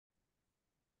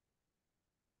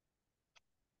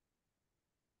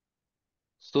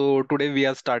So today we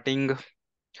are starting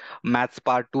maths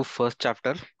part 2 first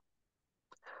chapter.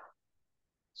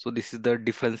 So this is the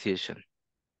differentiation.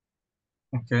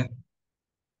 Okay.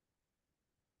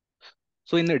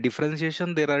 So in the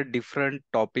differentiation there are different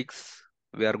topics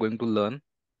we are going to learn.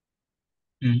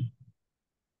 Mm.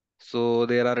 So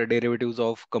there are derivatives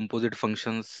of composite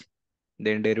functions,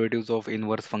 then derivatives of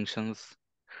inverse functions,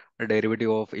 a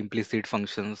derivative of implicit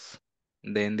functions,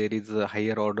 then there is a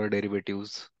higher order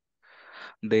derivatives,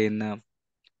 then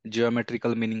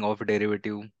geometrical meaning of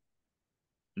derivative,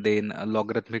 then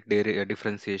logarithmic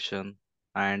differentiation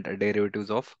and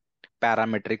derivatives of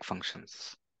parametric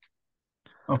functions.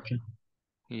 Okay.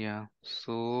 Yeah,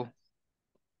 so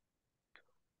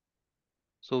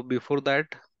before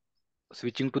that,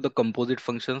 switching to the composite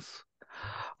functions,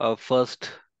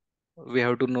 first we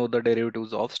have to know the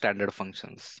derivatives of standard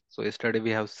functions. So yesterday we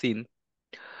have seen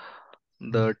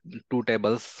Mm. the two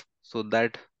tables, so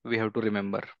that we have to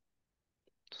remember.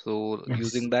 So Yes.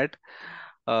 using that,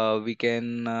 we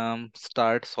can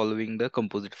start solving the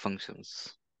composite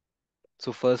functions.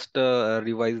 So first,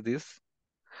 revise this.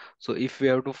 So if we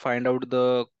have to find out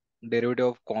the derivative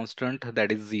of constant,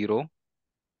 that is zero.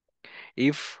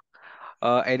 If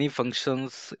any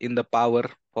functions in the power,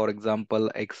 for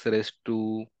example, x raised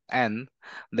to n,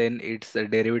 then its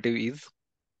derivative is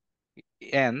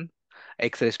n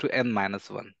x raised to n minus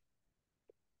 1.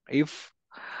 If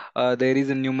there is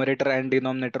a numerator and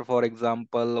denominator, for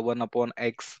example, 1 upon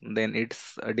x, then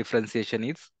its differentiation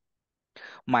is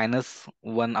minus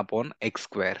 1 upon x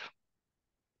square.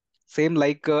 Same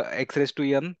like x raised to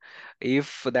n,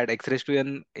 if that x raised to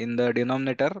n in the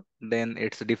denominator, then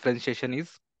its differentiation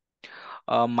is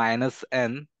minus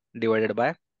n divided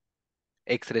by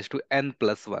x raised to n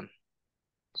plus 1.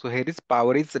 So here is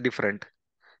power is different.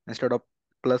 Instead of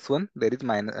plus 1, there is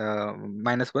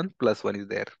minus 1 plus 1 is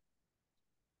there.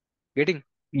 Getting?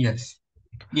 Yes.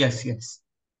 Yes. Yes.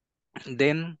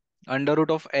 Then under root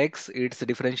of x, its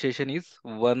differentiation is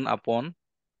 1 upon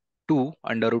 2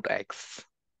 under root x.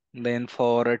 Then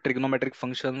for trigonometric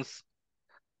functions,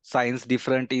 signs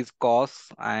different is cos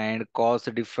and cos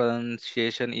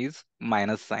differentiation is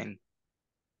minus sign.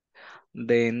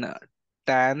 Then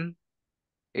tan,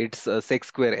 it's sec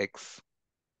square x.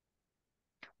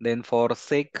 Then for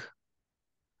sec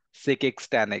x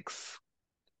tan x.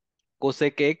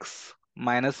 Cosec x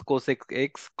minus cosec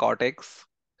x cot x,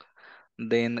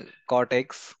 then cot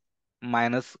x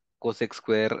minus cosec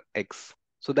square x.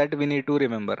 So that we need to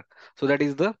remember. So that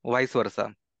is the vice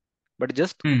versa. But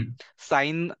just Mm.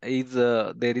 sign is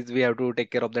there is, we have to take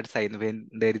care of that sign when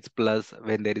there is plus,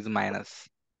 when there is minus.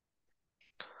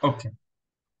 Okay.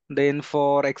 Then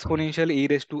for exponential e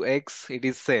raised to x, it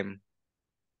is same.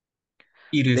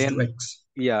 E raised to Then x.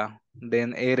 yeah,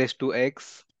 then a raised to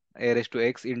x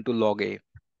into log a.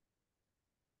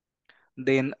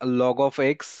 Then log of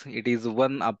x, it is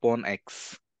 1 upon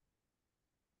x.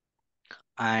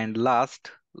 And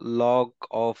last, log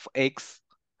of x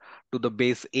to the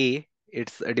base a,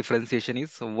 its differentiation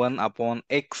is 1 upon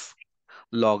x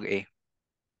log a.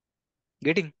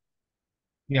 Getting?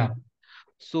 Yeah.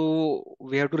 So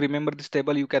we have to remember this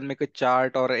table. You can make a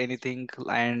chart or anything,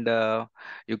 and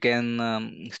you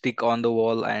can stick on the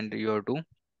wall, and you have to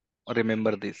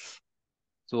remember this.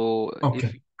 So Okay.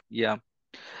 if, yeah,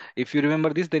 if you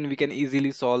remember this, then we can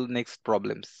easily solve next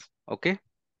problems. Okay?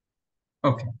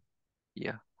 Okay.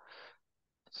 Yeah.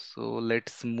 So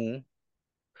let's move.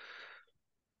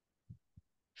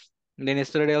 Then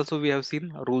yesterday also we have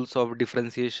seen rules of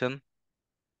differentiation.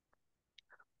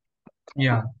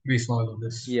 Yeah. We follow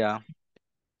this. Yeah.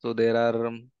 So there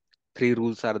are three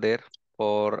rules are there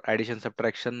for addition,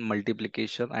 subtraction,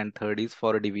 multiplication, and third is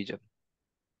for division.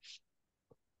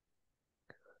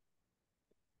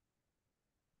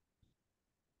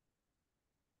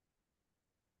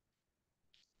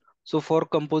 So for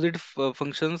composite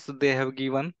functions, they have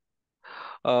given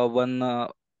one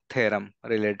theorem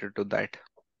related to that.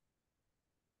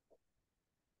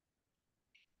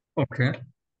 Okay.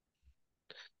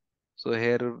 So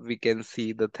here we can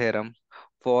see the theorem.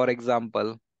 For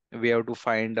example, we have to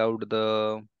find out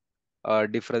the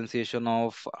differentiation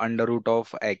of under root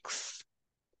of x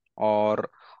or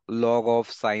log of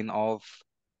sine of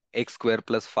x square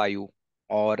plus 5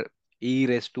 or e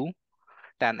raised to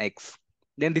tan x.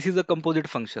 Then this is a composite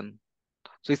function.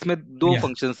 So इसमें दो Yeah.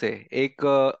 Functions है, एक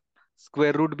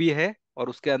square root भी है और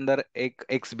उसके अंदर एक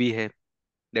x भी है,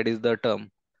 that is the term.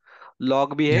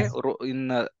 Log भी है Yeah. और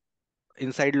इन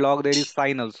inside log there is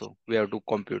sin also we have to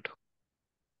compute.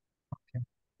 Okay.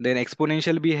 Then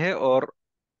exponential भी है और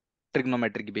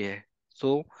trigonometric भी है.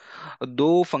 So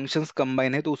दो functions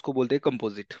combine है तो उसको बोलते हैं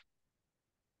composite.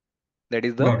 That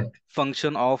is the got it.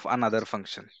 function of another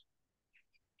function.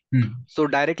 Hmm. So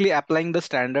directly applying the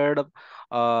standard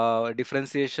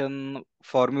differentiation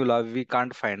formula, we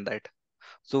can't find that.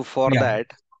 So for Yeah.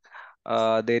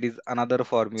 that, there is another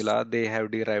formula they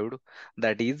have derived,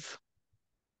 that is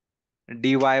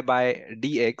dy by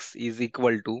dx is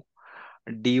equal to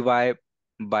dy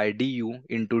by du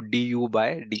into du by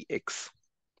dx.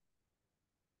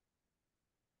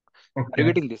 Are you Okay.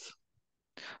 getting this?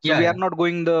 So Yeah. we are Yeah. not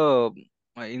going the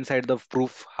inside the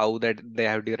proof how that they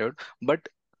have derived,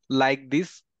 but like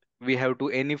this, we have to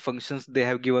any functions they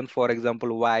have given. For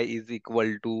example, y is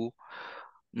equal to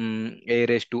a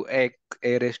raised to x,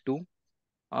 a raised to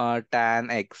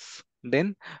tan x.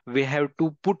 Then we have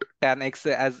to put tan x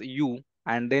as u,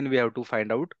 and then we have to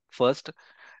find out first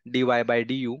dy by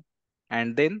du,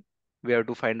 and then we have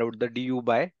to find out the du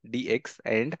by dx,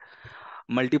 and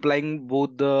multiplying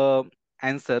both the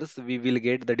answers, we will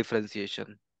get the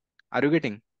differentiation. Are you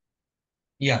getting?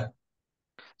 Yeah.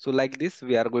 So like this,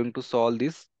 we are going to solve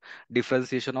this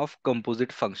differentiation of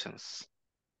composite functions.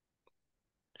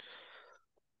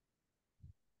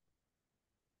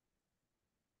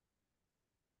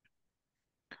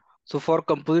 So for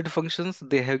composite functions,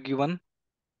 they have given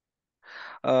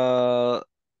uh,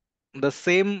 the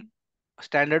same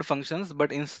standard functions,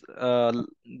 but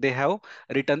they have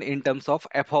written in terms of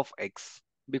f of x,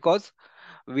 because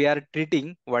we are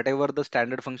treating whatever the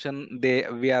standard function they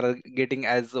we are getting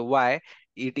as y,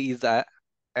 it is a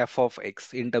f of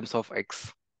x in terms of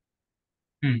x,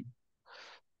 Hmm.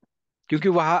 क्योंकि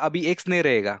वहां अभी x नहीं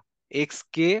रहेगा, x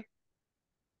के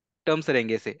terms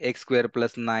रहेंगे से x square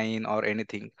plus 9 और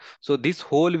anything. So this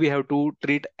whole we have to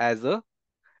treat as a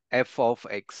F of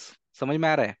x. समझ में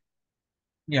आ रहा है?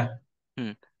 Yeah.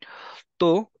 हम्म.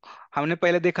 तो हमने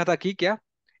पहले देखा था कि क्या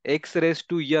एक्स रेस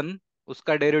टू एन,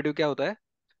 उसका डेरिवेटिव क्या होता है?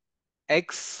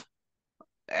 X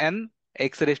N,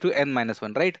 x raise to N minus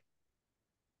one, right?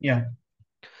 Yeah.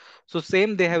 So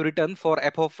same they have return for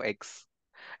F of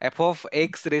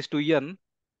x raise to N.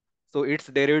 So it's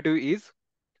derivative is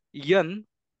an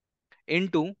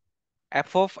into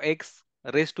F of x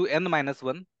raise to N minus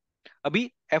one. अभी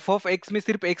F of x में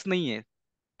सिर्फ x नहीं है,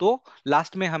 तो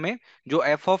last में हमें जो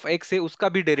F of x है उसका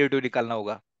भी डेरिवेटिव निकालना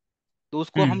होगा. तो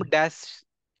उसको हम Hmm. डैश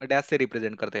डैश से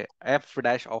रिप्रेजेंट करते हैं, F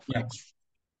dash of Yeah. X.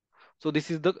 So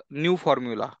this is the new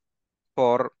formula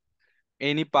for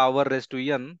any power raise to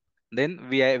n. Then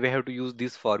we have to use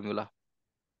this formula.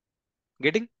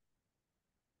 Getting?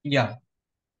 Yeah.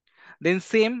 Then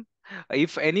same,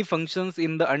 if any functions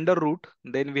in the under root,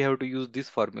 then we have to use this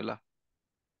formula,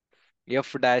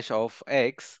 f dash of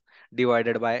x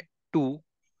divided by 2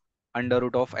 under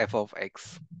root of f of x.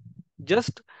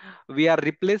 Just we are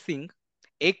replacing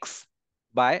x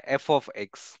by f of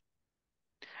x,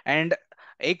 and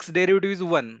x derivative is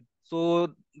 1.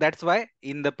 So that's why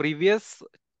in the previous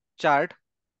chart,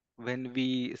 when we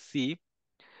see,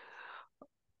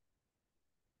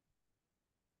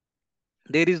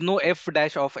 there is no f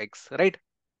dash of x, right?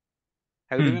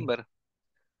 Have you Hmm. remember?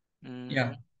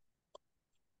 Yeah. Mm,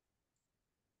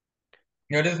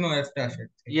 There is no F dash at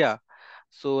yeah. things.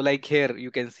 So like here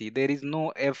you can see there is no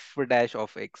f dash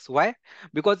of x. Why?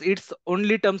 Because it's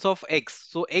only terms of x.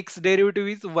 So x derivative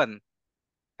is 1.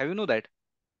 Have you know that?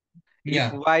 If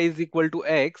Yeah. y is equal to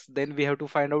x, then we have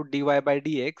to find out dy by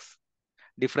dx,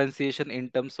 differentiation in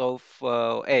terms of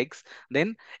x.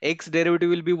 Then x derivative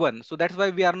will be 1. So that's why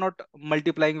we are not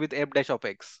multiplying with f dash of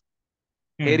x.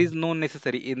 Here is Hmm. no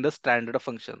necessary in the standard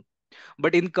function.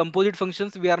 But in composite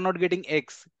functions, we are not getting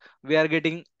x. We are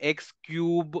getting x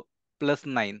cube plus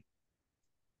 9.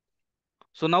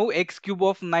 So now x cube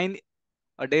of 9,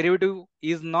 a derivative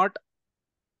is not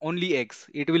only x.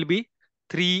 It will be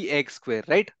 3x square,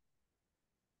 right?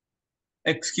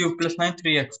 X cube plus 9,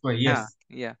 3x square. Yeah, Yes.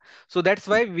 yeah. So that's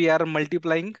why we are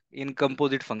multiplying in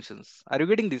composite functions. Are you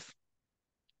getting this?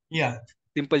 Yeah.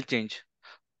 Simple change.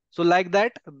 So like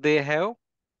that, they have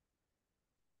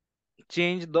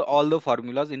changed all the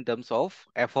formulas in terms of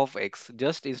f of x.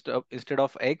 Just instead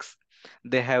of x,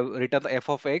 they have written f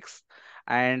of x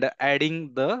and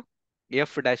adding the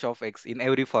f dash of x in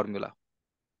every formula.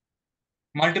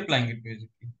 Multiplying it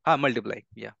basically. Multiply.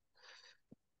 Yeah.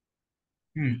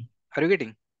 Hmm. Are you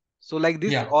getting? So like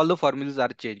this, Yeah. all the formulas are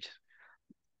changed.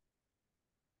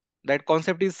 That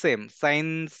concept is same.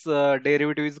 Sine's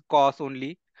derivative is cos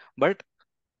only, but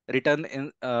written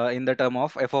in the term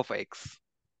of f of x.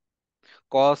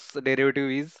 Cos derivative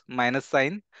is minus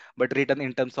sign, but written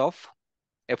in terms of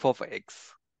f of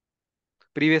x.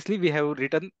 Previously, we have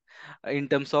written in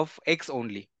terms of x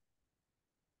only.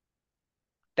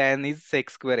 Tan is sec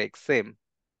square x, same.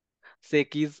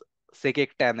 Sec is sec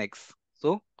x tan x.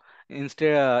 So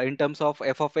Instead, in terms of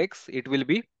f of x, it will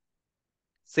be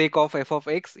sec of f of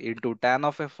x into tan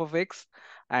of f of x,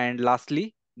 and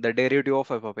lastly the derivative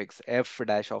of f of x, f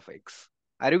dash of x.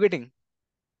 Are you getting?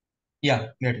 Yeah,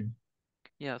 getting.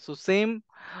 Yeah, so same,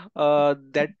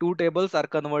 that two tables are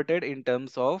converted in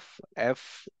terms of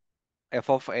f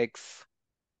of x.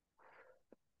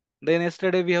 Then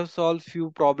yesterday we have solved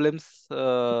few problems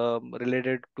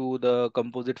related to the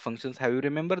composite functions. Have you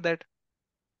remember that?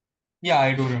 Yeah,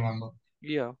 I do remember.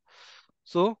 Yeah.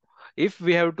 So if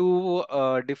we have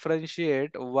to differentiate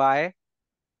y,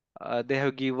 they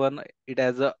have given it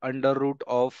as a under root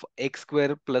of x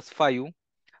square plus 5,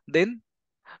 then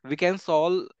we can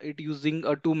solve it using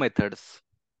two methods,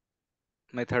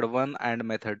 method 1 and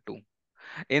method 2.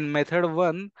 In method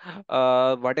 1,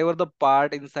 whatever the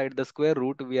part inside the square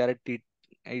root, we are treat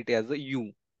it as a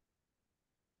u.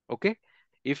 Okay.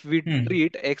 If we Hmm.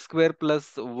 treat x square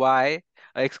plus y,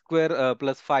 x square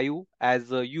plus 5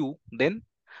 as a u, then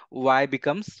y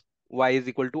becomes y is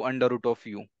equal to under root of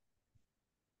u.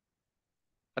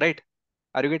 Right?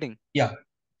 Are you getting? Yeah,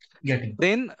 getting.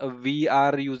 Then we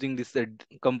are using this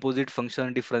composite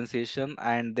function differentiation,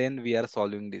 and then we are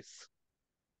solving this.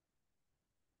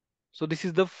 So this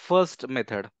is the first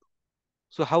method.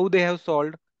 So how they have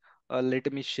solved?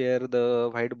 Let me share the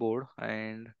whiteboard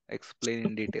and explain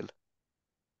in detail.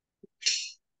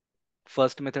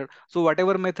 First method. So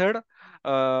whatever method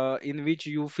in which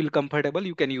you feel comfortable,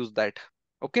 you can use that.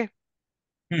 Okay.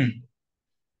 Hmm.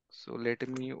 So let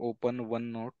me open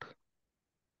OneNote.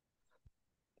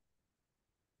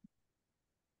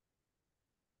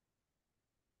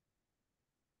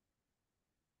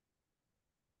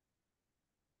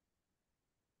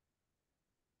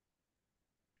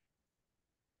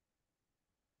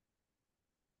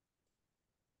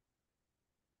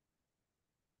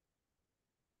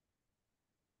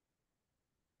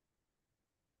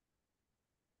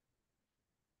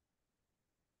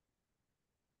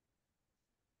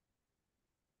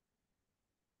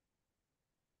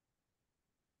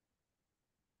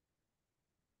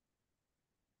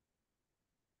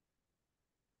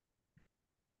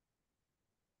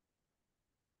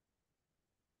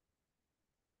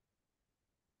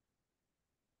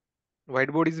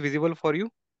 Whiteboard is visible for you?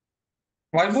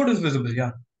 Whiteboard is visible.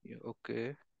 Yeah. Yeah,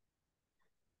 okay.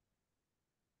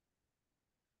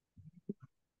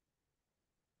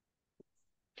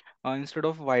 Instead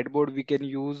of whiteboard, we can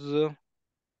use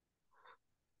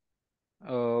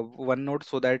OneNote,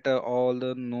 so that all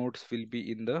the notes will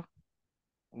be in the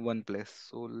one place.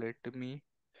 So let me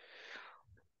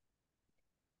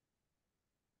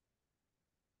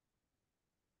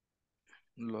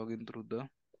log in through the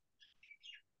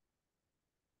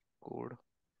code.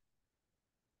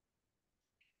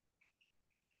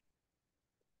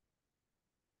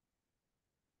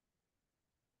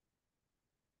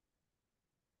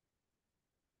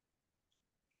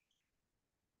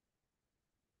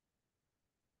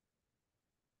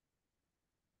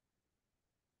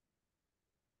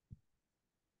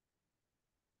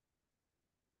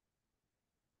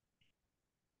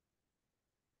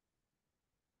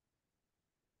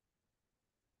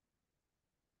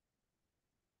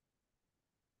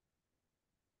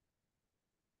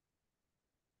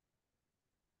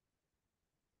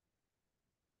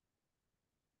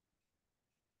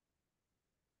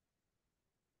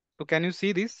 So can you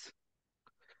see this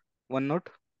OneNote?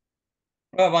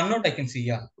 OneNote I can see.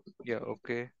 Yeah. Yeah,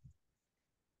 okay.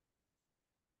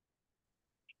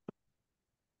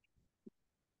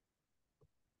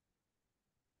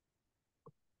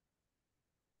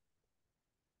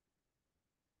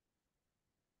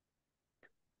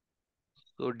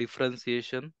 So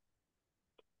differentiation.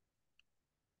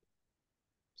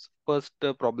 First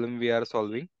problem we are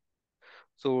solving.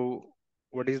 So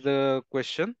what is the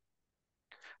question?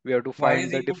 We have to Y find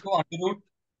is the equal diff. to under root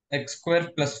x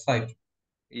square plus 5.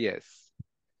 Yes,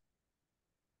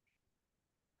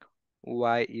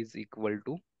 y is equal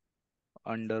to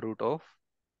under root of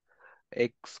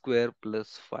x square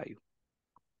plus 5.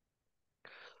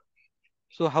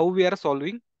 So how we are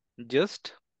solving?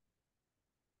 Just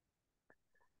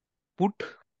put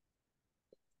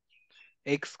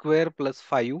x square plus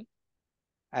 5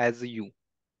 as u.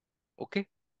 Okay.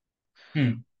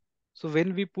 Hmm. So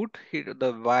when we put here,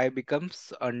 the y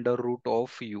becomes under root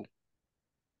of u,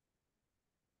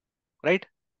 right?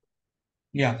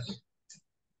 Yeah.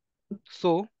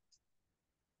 So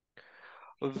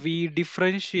we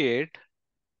differentiate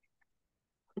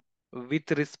with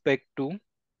respect to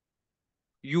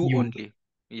u U. only.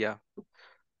 Yeah.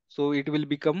 So it will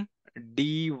become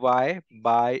dy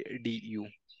by du.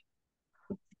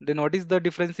 Then what is the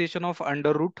differentiation of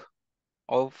under root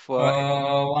of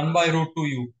 1 by root 2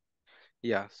 u.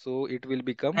 yeah, so it will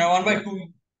become 1 by 1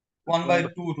 2, 1 by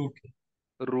 1 2 root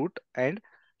root and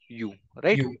u,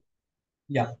 right? u.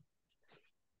 Yeah.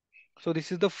 So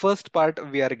this is the first part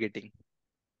we are getting.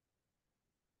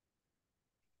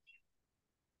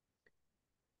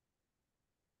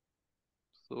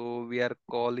 So we are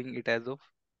calling it as of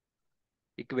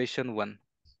equation 1.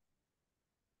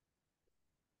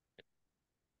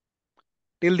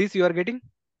 Till this you are getting?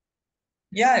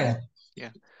 Yeah, yeah.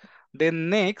 Yeah. Then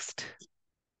next,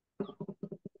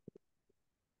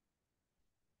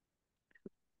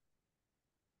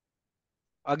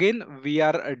 again we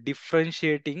are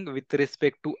differentiating with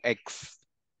respect to x.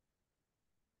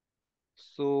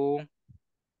 So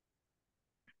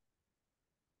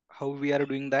how we are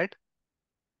doing that?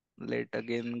 Let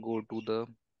again go to the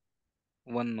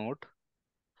one note.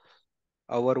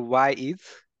 Our y is,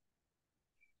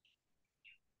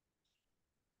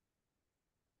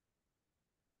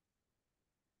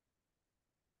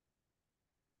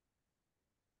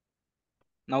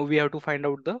 now we have to find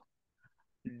out the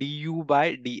du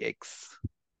by dx.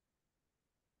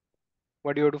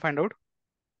 What do you have to find out?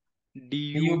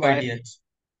 Du du by by, dx.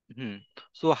 hmm.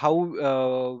 So how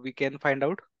we can find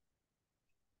out?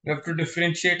 We have to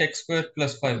differentiate x square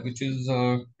plus 5, which is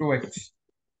 2x.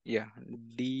 Yeah,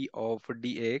 d of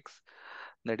dx,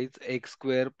 that is x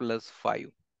square plus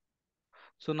 5.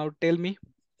 So now tell me,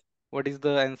 what is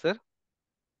the answer?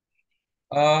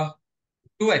 Uh,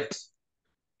 2x.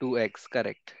 2x,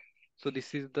 correct. So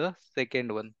this is the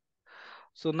second one.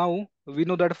 So now we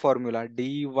know that formula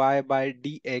dy by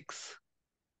dx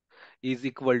is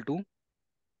equal to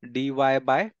dy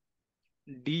by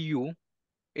du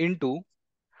into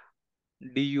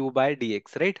du by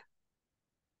dx, right?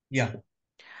 Yeah.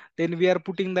 Then we are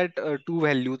putting that two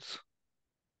values.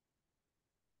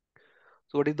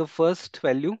 So what is the first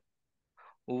value?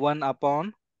 1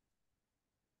 upon,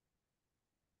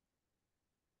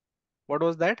 what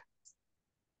was that?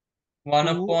 1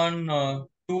 2, upon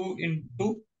 2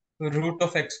 into root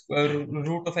of x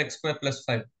square plus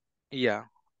 5. yeah,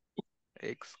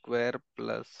 x square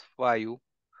plus 5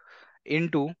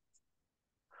 into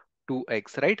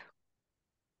 2x, right?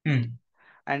 Hmm.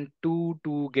 And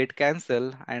 2 get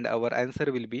cancelled and our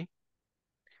answer will be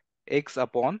x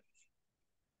upon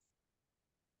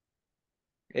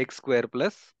x square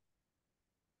plus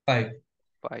 5.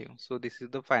 5. So this is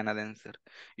the final answer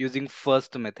using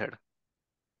first method.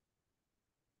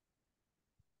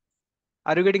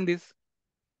 Are you getting this?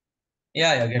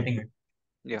 Yeah, yeah, getting it.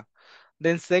 Yeah.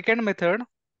 Then second method,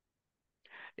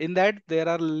 in that there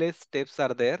are less steps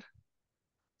are there.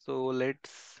 So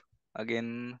let's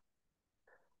again,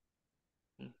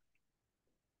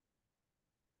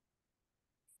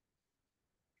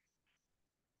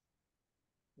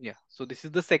 yeah. So this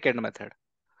is the second method.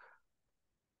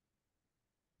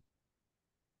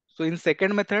 So in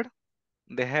second method,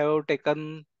 they have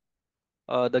taken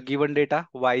the given data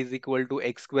y is equal to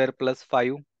x square plus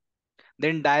 5.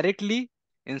 Then directly,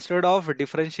 instead of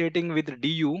differentiating with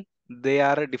du, they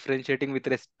are differentiating with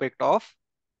respect of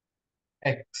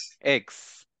X.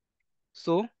 x.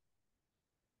 So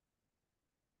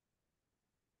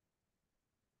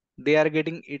they are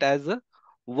getting it as a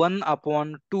 1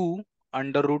 upon 2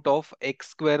 under root of x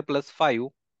square plus 5,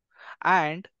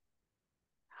 and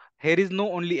here is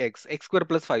no only x square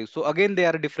plus 5. So again they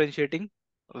are differentiating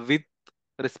with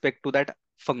respect to that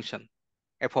function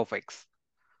f of x.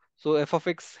 So f of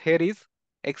x here is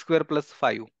x square plus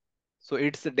 5. So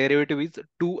its derivative is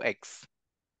 2x.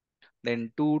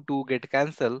 Then 2 get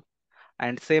cancelled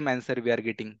and same answer we are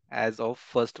getting as of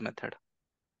first method.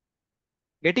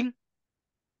 Getting?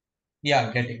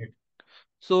 Yeah, getting it.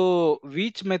 So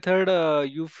which method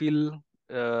you feel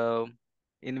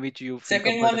in which you feel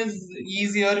Second one comfortable? is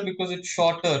easier because it's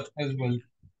shorter as well.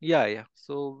 Yeah, yeah.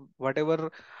 So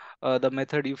whatever the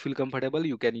method you feel comfortable,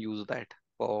 you can use that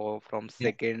for from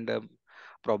Yeah. second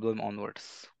problem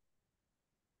onwards.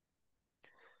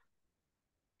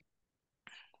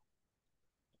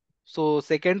 So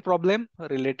second problem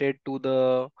related to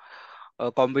the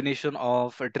combination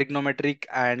of trigonometric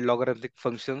and logarithmic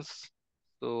functions.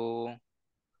 So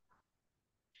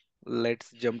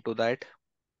let's jump to that.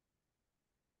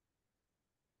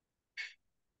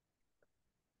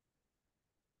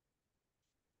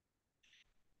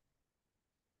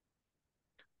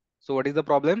 So what is the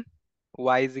problem?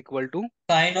 Y is equal to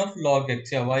Sine of log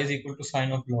x. Yeah, y is equal to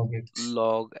sine of log x.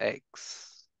 log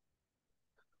x.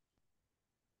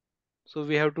 So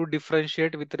we have to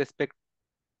differentiate with respect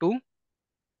to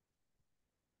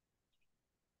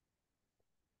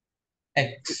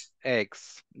X.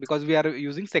 x because we are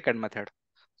using second method.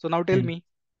 So now tell Hmm. me,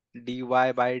 dy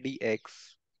by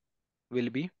dx will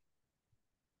be,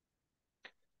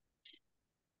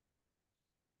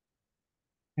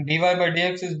 dy by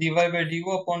dx is dy by du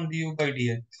upon du by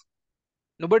dx.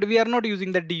 no, but we are not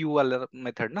using the du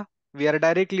method, na? We are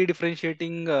directly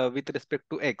differentiating with respect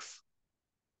to x.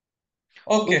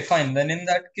 So Okay, fine. Then in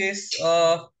that case,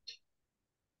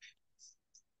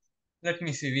 let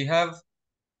me see. We have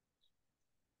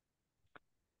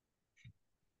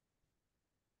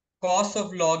cos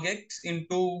of log x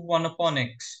into 1 upon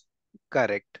x.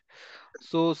 correct.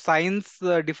 So science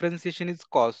differentiation is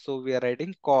cos. So we are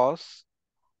writing cos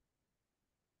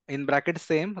in bracket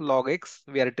same log x.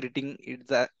 We are treating it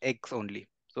as x only.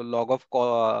 So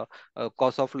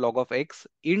cos of log of x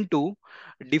into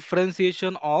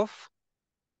differentiation of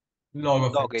Log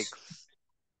of log x. x.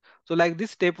 So like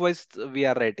this stepwise we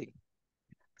are writing.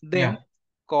 Yeah, Then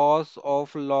cos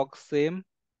of log same.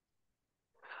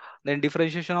 Then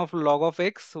differentiation of log of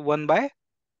x 1 by,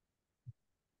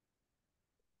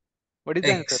 what is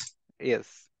the answer? x.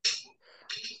 Yes.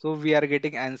 So we are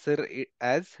getting answer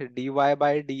as dy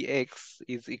by dx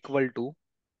is equal to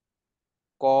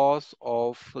cos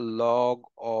of log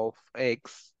of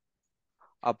x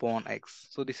upon x.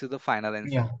 So this is the final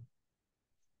answer. Yeah,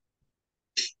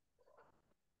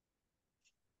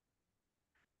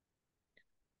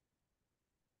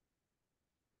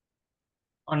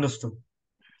 understood.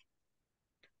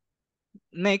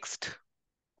 Next,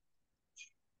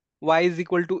 y is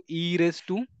equal to e raised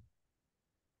to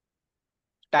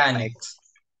tan Tan x. x.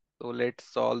 So let's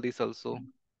solve this also.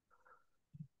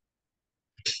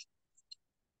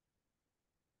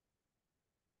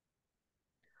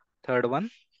 Third one,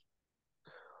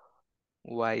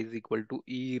 y is equal to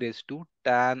e raised to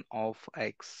tan of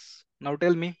x. Now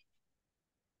tell me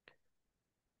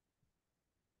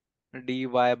dy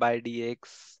by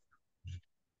dx.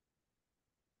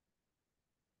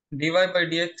 Dy by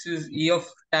dx is e of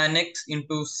tan x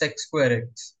into sec square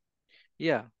x.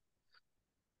 Yeah,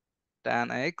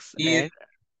 tan x E and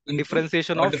into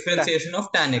differentiation of tan. differentiation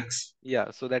of tan x.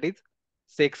 Yeah, so that is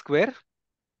sec square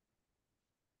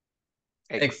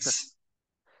x. X.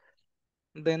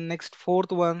 Then next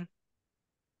fourth one.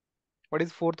 What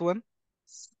is fourth one?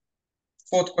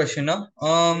 Fourth question,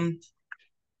 huh?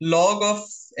 Log of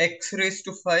x raised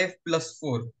to 5 plus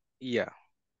 4. Yeah.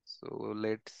 So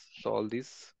let's solve this.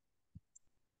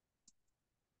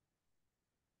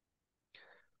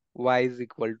 Y is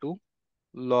equal to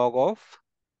log of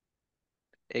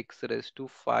x raised to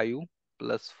 5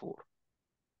 plus 4.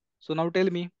 So now tell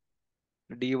me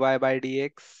dy by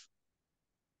dx.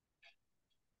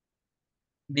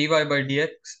 Dy by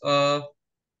dx.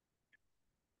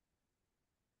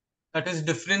 That is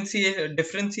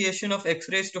differentiation of x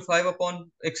raised to 5 upon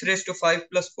x raised to 5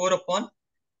 plus 4 upon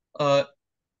uh,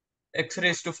 x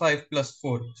raised to 5 plus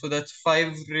 4. So that's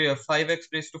 5x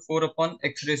raised to 4 upon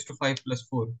x raised to 5 plus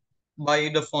 4 by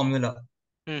the formula.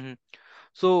 Mhm.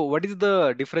 So what is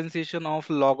the differentiation of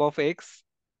log of x?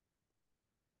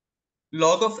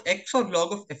 Log of x or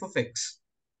log of f of x?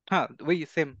 Wait,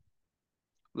 same.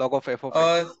 Log of f of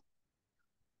Uh, x.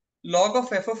 log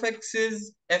of f of x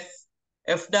is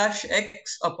f dash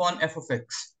x upon f of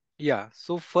x. Yeah.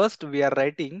 So first we are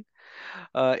writing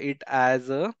it as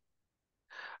a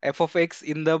f of x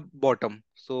in the bottom.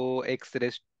 So x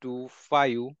raised to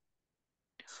 5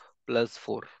 plus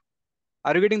 4.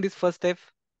 Are you getting this first step?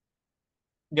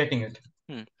 Getting it.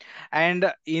 Hmm.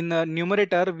 And in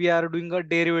numerator, we are doing a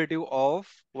derivative of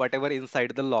whatever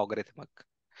inside the logarithmic.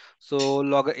 So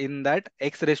log in that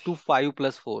x raised to 5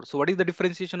 plus 4. So what is the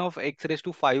differentiation of x raised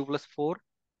to 5 plus 4?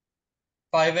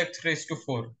 5x raised to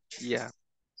 4. Yeah.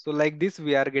 So like this,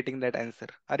 we are getting that answer.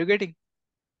 Are you getting?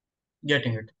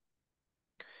 Getting it.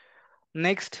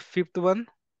 Next, fifth one.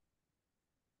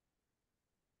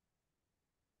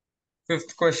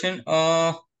 Fifth question.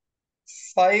 5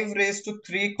 raised to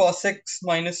 3 cos x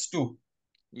minus 2.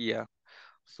 Yeah.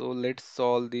 So let's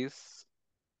solve this.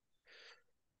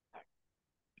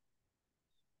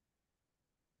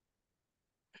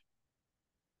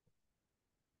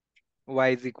 Y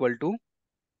is equal to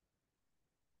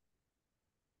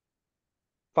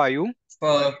 5.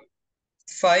 Uh,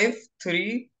 5,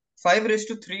 3, 5 raised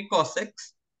to 3 cos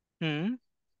x Hmm.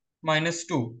 minus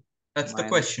 2. That's the Minus.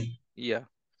 question. Yeah.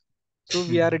 So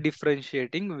we are Hmm.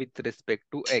 differentiating with respect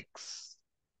to x.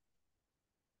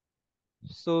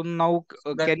 So now,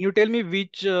 That can you tell me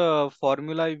which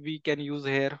formula we can use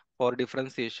here for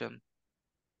differentiation?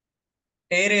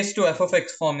 a raised to f of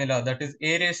x formula. That is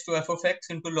a raised to f of x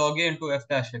into log a into f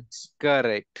dash x.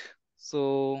 Correct.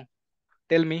 So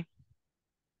tell me.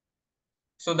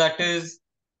 So that is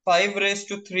 5 raised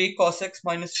to 3 cos x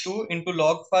minus 2 into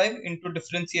log 5 into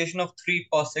differentiation of 3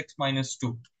 cos x minus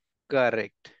 2.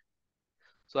 Correct.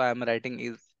 So I am writing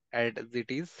is as it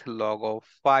is log of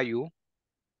 5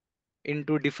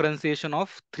 into differentiation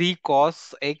of 3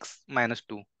 cos x minus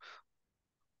 2.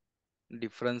 Yeah.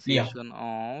 Differentiation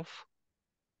of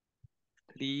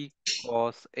 3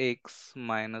 cos x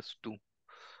minus 2.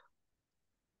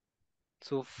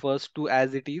 So first two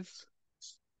as it is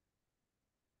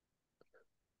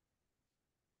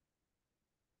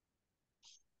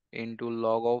into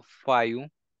log of 5.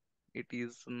 It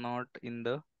is not in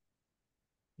the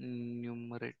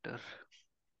numerator.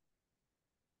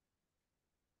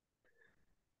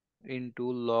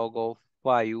 Into log of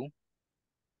 5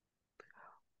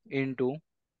 into.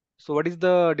 So what is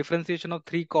the differentiation of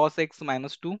 3 cos x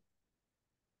minus 2?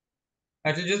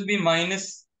 That will just be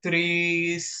minus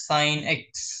 3 sine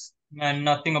x and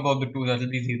nothing above the 2, that will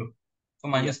be 0. So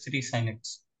Yeah. minus 3 sine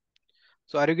x.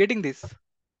 So are you getting this?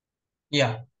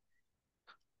 Yeah.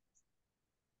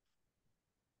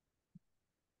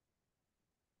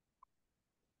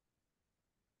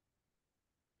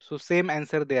 So same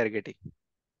answer they are getting,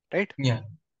 right? Yeah.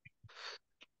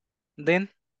 Then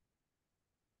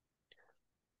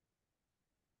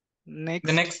The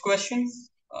next. next question,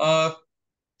 uh,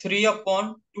 3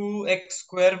 upon 2x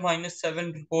square minus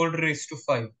 7 whole raised to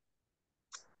 5.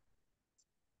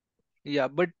 Yeah,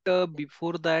 but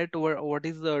before that, what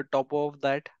is the top of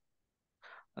that?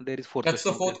 There is fourth That's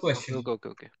the question. Okay, fourth okay, question. okay, okay,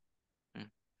 okay.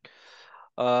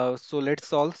 Hmm. So let's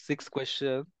solve sixth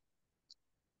question.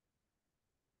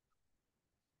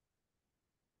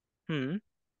 Hmm.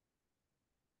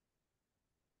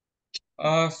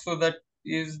 So that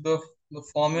is the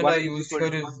formula Y is used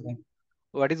equal here to. is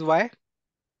What is Y?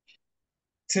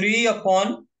 3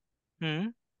 upon Hmm.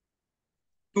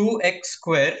 2x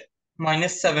square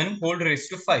minus 7 whole raised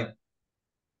to 5.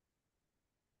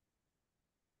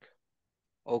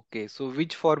 Okay, so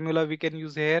which formula we can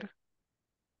use here?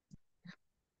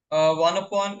 1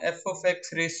 upon f of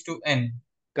x raised to n.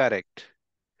 Correct.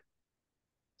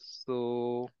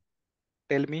 So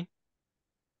tell me.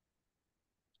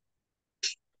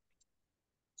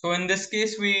 So in this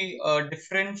case, we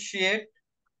differentiate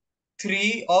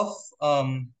 3 of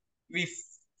we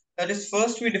that is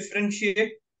first we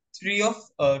differentiate 3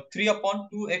 upon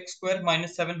 2x square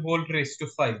minus 7 whole raised to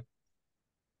 5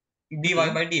 dy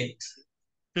Hmm. by dx.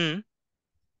 Hmm.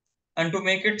 And to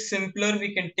make it simpler,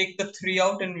 we can take the 3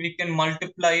 out and we can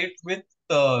multiply it with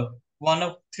 1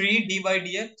 of 3 d by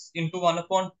dx into 1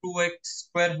 upon 2x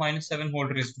square minus 7 whole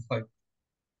raised to 5.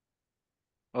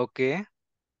 Okay.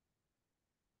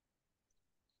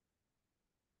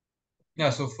 Yeah,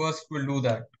 so first we'll do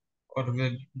that, or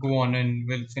we'll go on and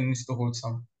we'll finish the whole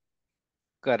sum.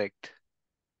 Correct.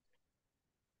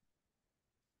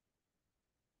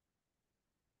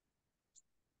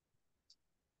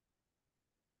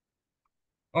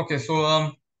 Okay,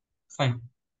 so fine.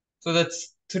 So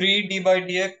that's 3 d by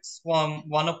dx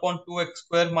 1 upon 2x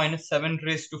square minus 7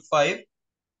 raised to 5.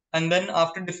 And then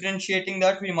after differentiating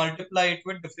that, we multiply it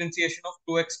with differentiation of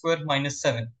 2x square minus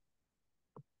 7.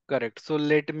 Correct. So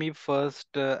let me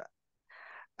first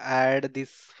add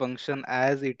this function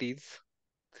as it is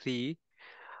 3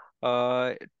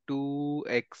 uh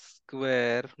 2x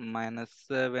square minus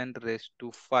 7 raised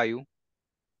to 5.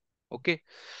 Okay,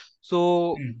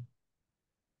 so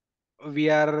Hmm. we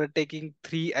are taking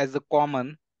 3 as a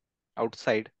common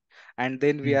outside and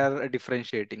then we Hmm. are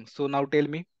differentiating. So now tell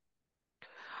me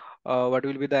what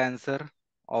will be the answer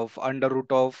of under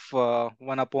root of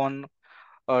 1 upon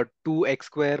 2x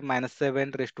square minus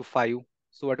 7 raised to 5.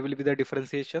 So what will be the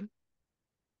differentiation?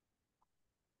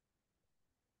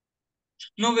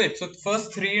 No, wait. So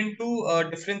first 3 into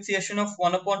differentiation of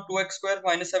 1 upon 2x square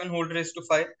minus 7 whole raised to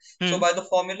 5. So Hmm. by the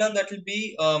formula that will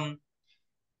be,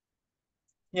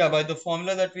 yeah, by the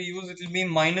formula that we use, it will be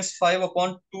minus 5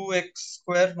 upon 2x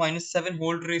square minus 7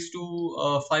 whole raised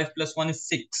to 5 plus 1 is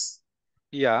 6.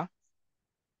 Yeah.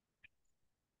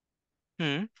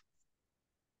 Hmm.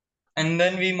 And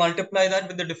then we multiply that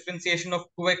with the differentiation of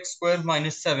 2x square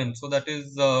minus 7. So that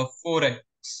is 4x.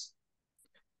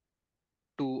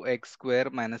 2x square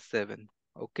minus 7.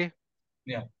 Okay.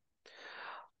 Yeah.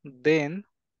 Then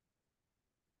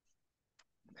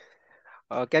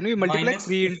can we multiply Minus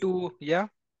 3 into, yeah,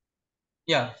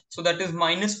 Yeah, so that is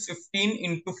minus 15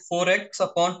 into 4x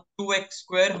upon 2x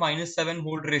square minus 7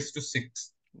 whole raised to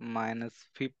 6. minus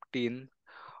 15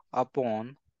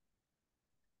 upon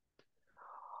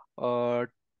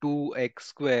 2x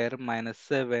square minus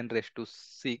 7 raised to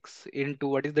 6 into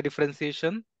what is the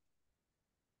differentiation?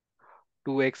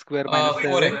 2x square minus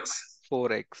 7, 4x.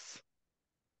 4x.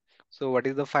 So what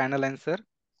is the final answer?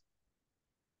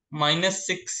 minus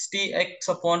 60x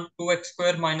upon 2x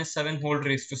square minus 7 whole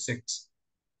raised to 6.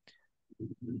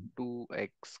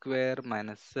 2x square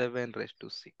minus 7 raised to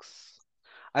 6.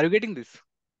 Are you getting this?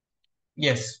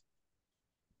 Yes.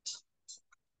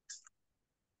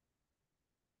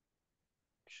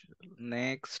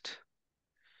 Next,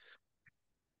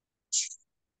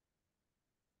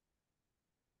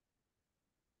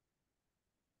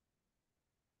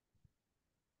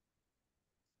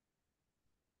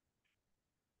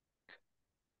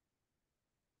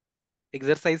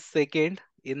 exercise second.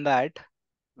 In that,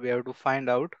 we have to find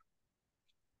out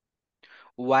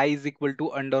y is equal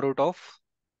to under root of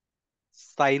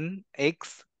sine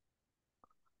x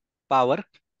power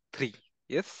 3.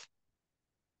 Yes.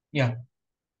 Yeah.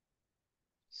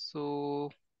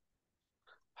 So,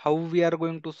 how we are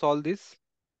going to solve this?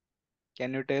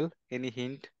 Can you tell? Any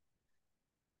hint?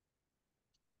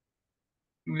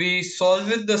 We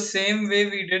solve it the same way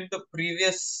we did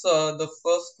the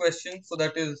first question. So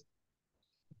that is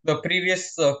the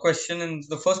previous question in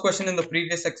the first question in the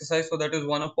previous exercise. So that is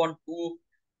 1 upon 2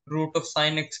 root of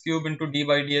sine x cube into d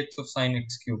by dx of sine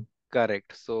x cube.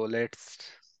 Correct. So, let's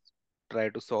try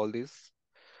to solve this.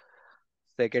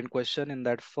 Second question in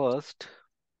that first.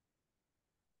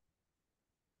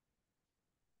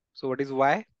 So, what is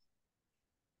y?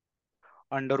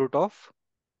 Under root of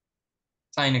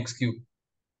Sine x cube.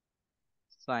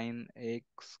 sine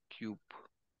x cube.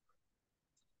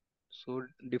 So,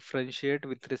 differentiate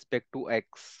with respect to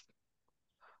x.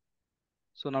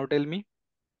 So, now tell me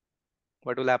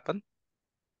what will happen?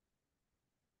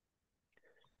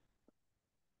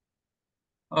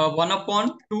 1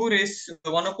 upon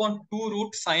 2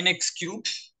 root sine x cube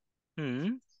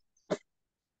Hmm.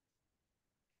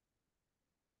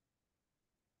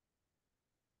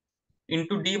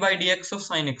 into d by dx of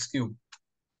sine x cube.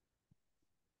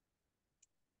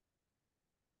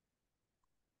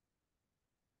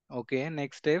 Okay.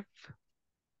 Next step.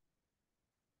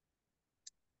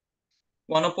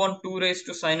 1 upon 2 raised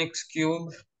to sine x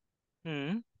cube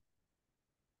Hmm.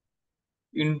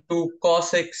 into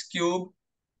cos x cube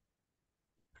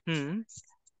Hmm.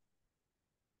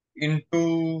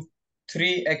 into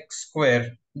 3x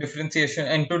square differentiation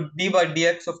into d by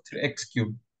dx of 3x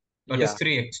cube. That is Yeah.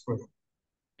 3x square.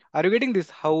 Are you getting this?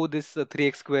 How this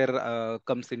 3x square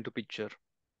comes into picture?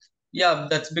 Yeah,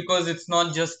 that's because it's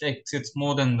not just x, it's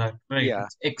more than that, right? Yeah.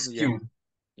 It's x Yeah. cube.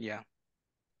 Yeah.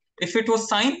 If it was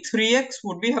sine 3x,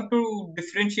 would we have to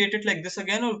differentiate it like this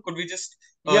again, or could we just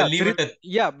Yeah. leave Three. it at.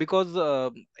 Yeah. Because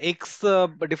x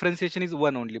differentiation is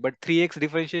 1 only, but 3x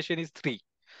differentiation is 3.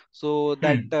 So,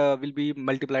 that Hmm, will be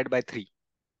multiplied by 3.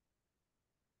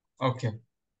 okay.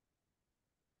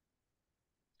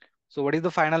 So, what is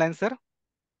the final answer?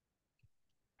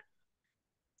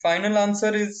 Final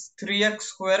answer is 3x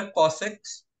square cos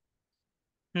x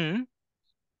Hmm.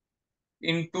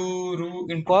 into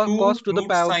 2 Cos to the root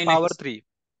power, sine power x 3.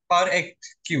 power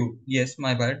x cube. Yes,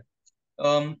 my bad.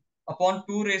 Upon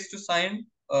 2 raised to sine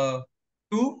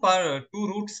 2 power 2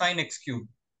 root sine x cube.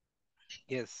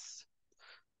 Yes.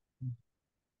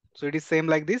 So, it is same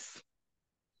like this.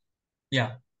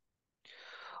 Yeah.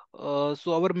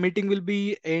 So our meeting will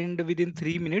be end within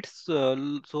 3 minutes.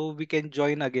 So we can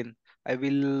join again. I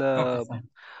will Okay, fine.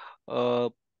 uh,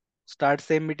 start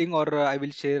same meeting, or I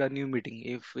will share a new meeting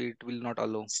if it will not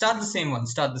allow. Start the same one.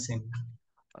 Start the same.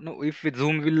 No, if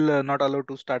Zoom will not allow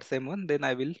to start same one, then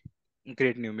I will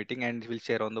create new meeting and will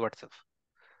share on the WhatsApp.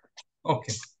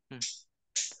 Okay. Hmm.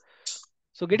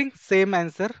 So getting same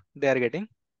answer they are getting.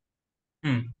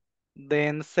 Hmm.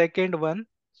 Then second one,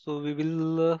 so we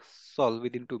will solve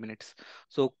within 2 minutes.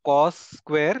 So cos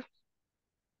square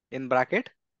in bracket.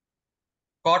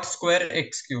 Cot square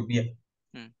x cube. Yeah.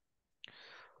 Hmm.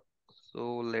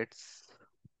 So let's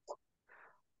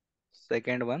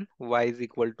second one, y is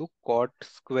equal to cot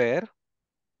square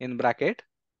in bracket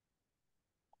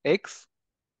x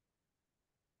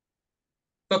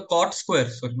So cot square.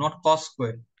 Sorry, not cos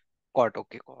square. cot.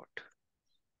 Okay,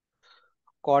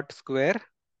 cot square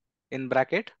in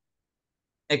bracket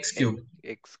X x, cube.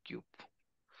 x cube.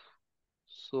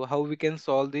 So how we can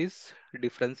solve this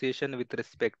differentiation with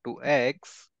respect to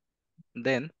x?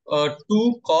 Then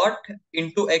 2 cot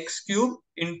into x cube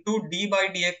into d by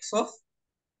dx of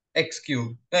x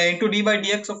cube. Into d by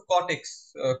dx of cot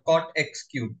x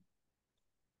cube.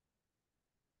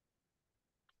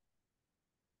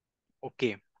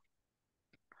 okay.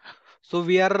 So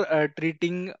we are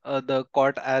treating the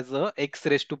cot as a x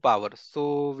raised to power.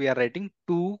 So we are writing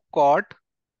 2 cot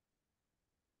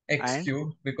X and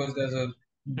cube because there's a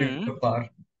hmm, bigger power.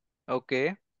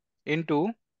 okay,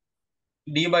 into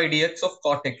D by dx of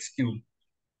cot x cube.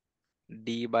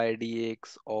 d by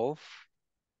dx of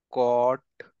cot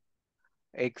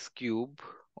x cube.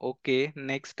 Okay,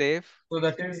 next step. So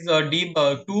that is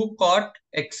 2 cot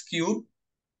x cube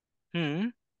Hmm.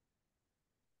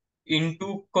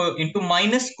 into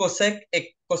minus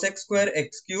cosec square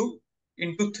x cube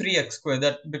into 3x square.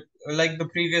 Like the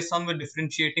previous sum, we're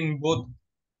differentiating both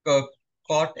uh,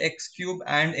 cot x cube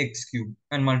and x cube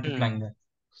and Hmm. multiplying that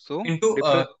So into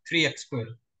different. 3x square.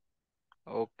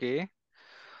 Okay.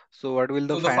 So what will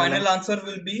the So the final final answer? answer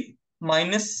will be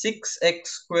minus 6x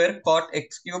square cot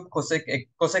x cube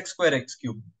cosec square x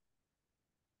cube.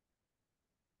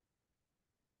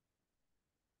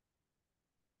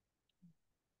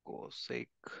 Cosec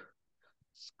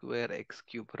square x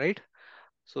cube, right?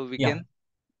 So we Yeah, can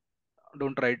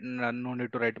don't write, no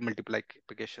need to write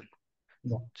multiplication.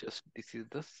 yeah. Just this is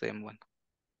the same one.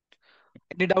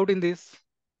 Any doubt in this?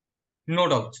 No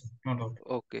doubt, sir. No doubt.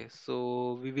 Okay,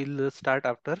 so we will start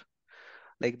after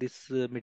like this